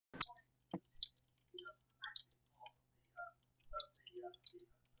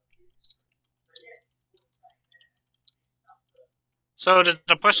So does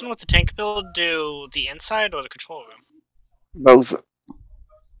the person with the tank build do the inside or the control room? Both.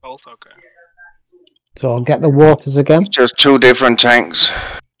 Both? Okay. So I'll get the waters again. Just two different tanks.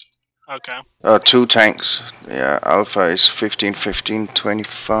 Okay. Two tanks. Yeah, Alpha is 15, 15,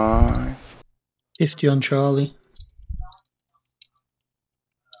 25. 50 on Charlie.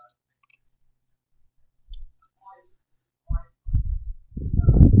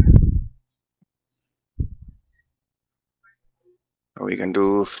 We can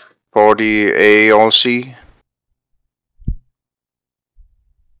do 40 A all C.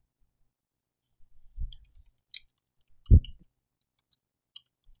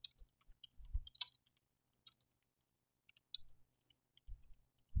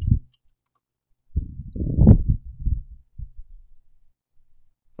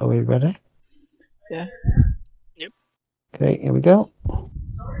 Are we ready? Yeah. Yep. Okay, here we go.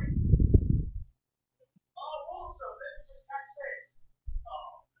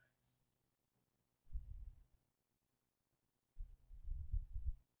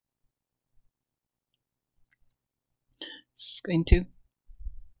 Screen 2.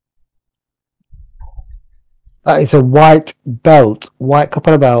 That is a white belt. White cup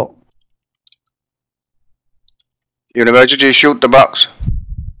and a belt. University, shoot the box.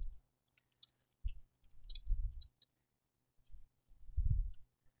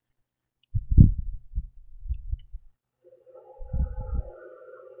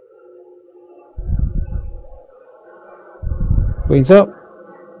 Queens up.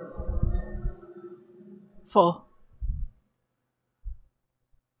 4.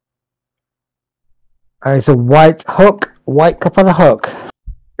 That is a white hook. White cup and a hook.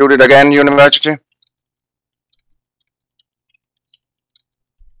 Shoot it again, University.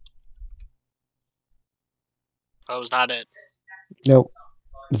 That was not it. Nope.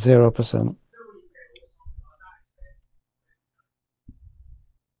 0%.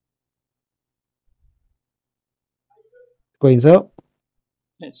 Queens up.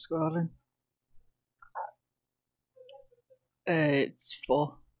 It's scrolling. It's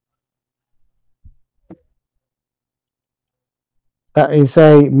 4. That is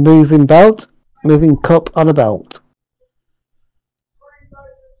a moving belt. Moving cup on a belt.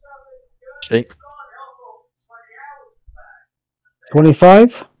 Shake.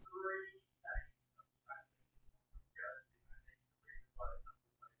 25.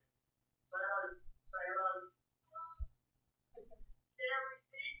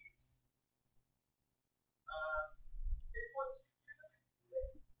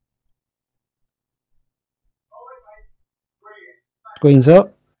 Queens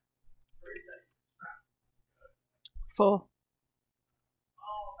up. 4.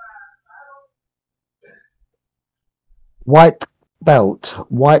 White belt.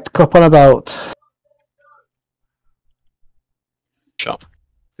 White cup on a belt. Shop.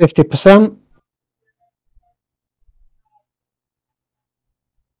 50%.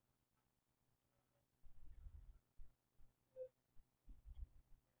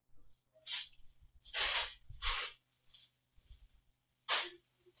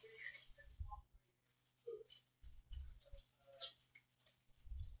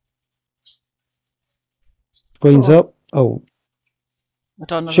 Queens Four. up. Oh, I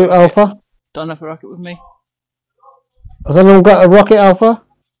don't have shoot a rocket. Alpha. Don't have a rocket with me. Has anyone got a rocket, Alpha?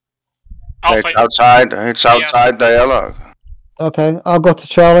 Alpha. It's outside. It's outside the airlock. Okay, I'll go to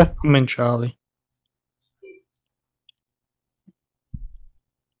Charlie. I'm in Charlie.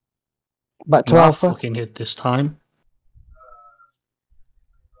 Back to Nah, Alpha. fucking hit this time.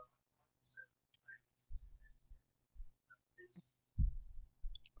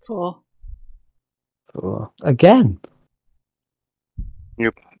 Four. Again.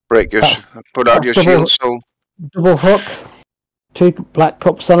 You break your. Put out your That's double- shield. So Double hook. 2 black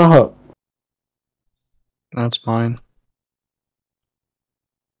cups and a hook. That's mine.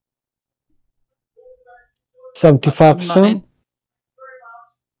 75%.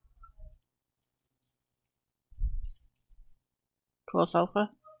 Course Alpha.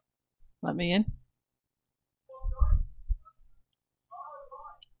 Let me in.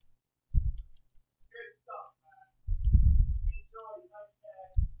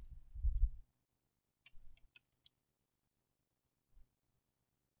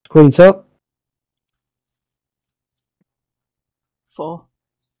 Queens up. 4.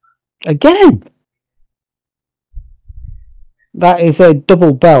 Again. That is a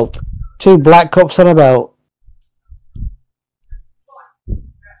double belt. 2 black cups and a belt.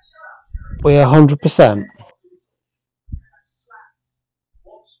 We're 100%.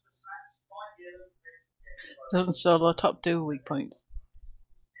 Doesn't solo top do weak points.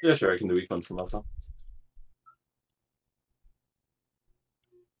 Yeah, sure, I can do weak one from Alpha.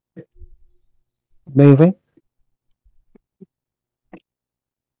 Moving.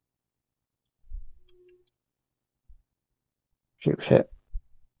 Shoot shit.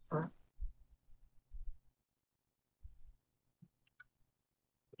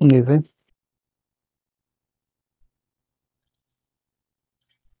 Moving.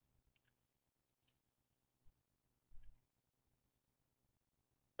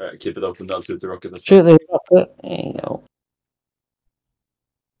 Alright, keep it open. I'll shoot the rocket as Shoot well. the rocket. There you go.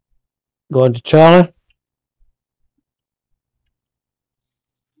 Going to Charlie.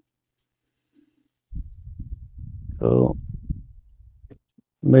 Cool.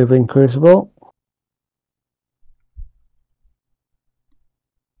 Moving crucible.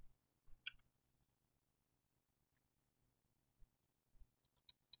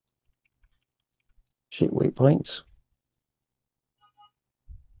 Shoot weak points.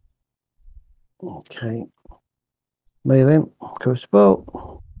 Okay. Moving.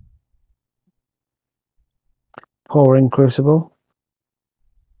 Crucible. Pouring crucible.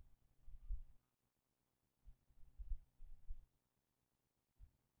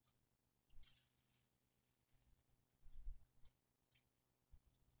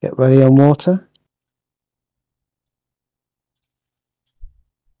 Get ready on water.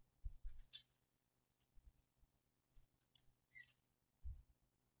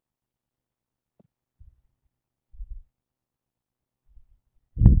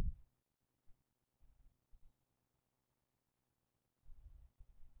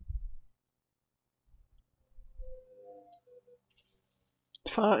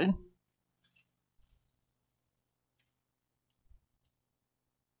 Farting.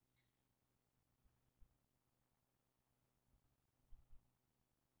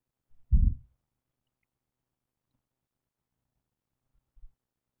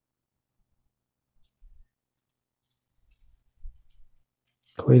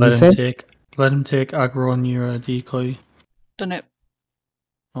 Queenie Sim. Let him take aggro on your decoy. Done it.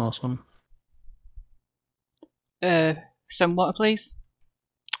 Awesome. Some water, please.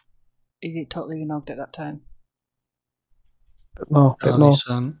 Is it totally knocked at that time? Bit more. Bit Charlie more.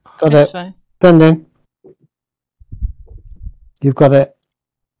 sent. Got It's it. fine. Sending. You've got it.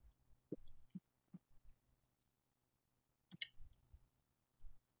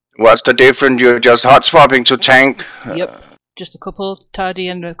 What's the difference? You're just hot swapping to tank. Yep. Just a couple tidy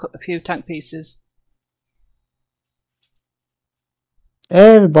and a few tank pieces.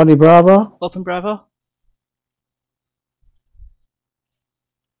 Everybody, bravo. Open Bravo.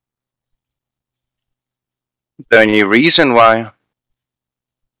 Is there any reason why?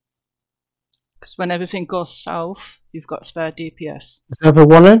 Because when everything goes south, you've got spare DPS. Is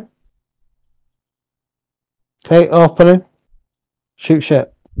everyone in? Okay, opening. Shoot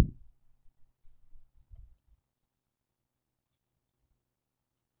shit.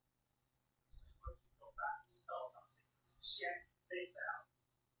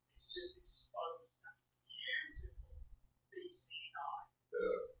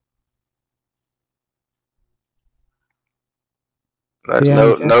 There's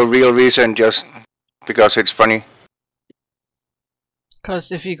Behind you. no real reason, just because it's funny.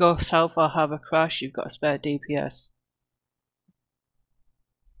 Because if you go south or have a crash, you've got a spare DPS.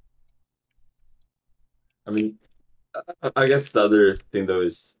 I mean, I guess the other thing though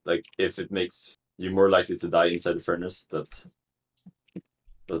is like if it makes you more likely to die inside the furnace, that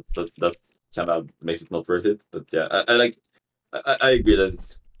kind of makes it not worth it. But yeah, I agree that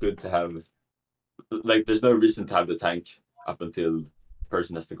it's good to have, like, there's no reason to have the tank up until the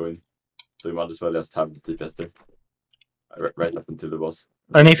person has to go in, so you might as well just have the DPS there right up until the boss.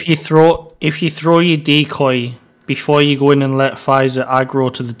 And if you throw your decoy before you go in and let fizer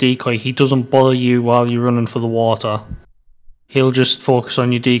aggro to the decoy, he doesn't bother you while you're running for the water. He'll just focus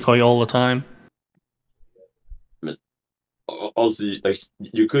on your decoy all the time. Also, like,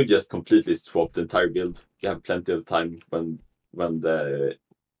 you could just completely swap the entire build. You have plenty of time when the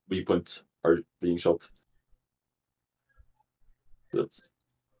weak points are being shot. That's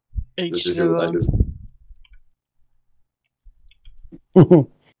Each usually what I do.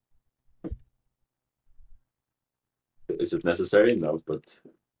 Is it necessary? No, but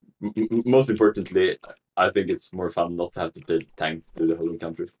most importantly, I think it's more fun not to have to play tank through the whole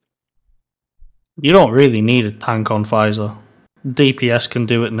encounter. You don't really need a tank on fizer. DPS can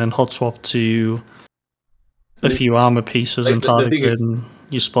do it and then hot swap to a few armor pieces Like, and the thing target is, and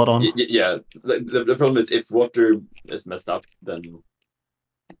you're spot on. yeah. The problem is if water is messed up, then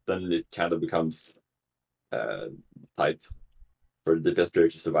it kind of becomes tight for the DPS player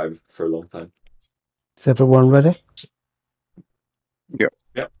to survive for a long time. Is everyone ready? Yeah.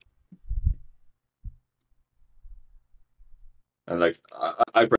 And like I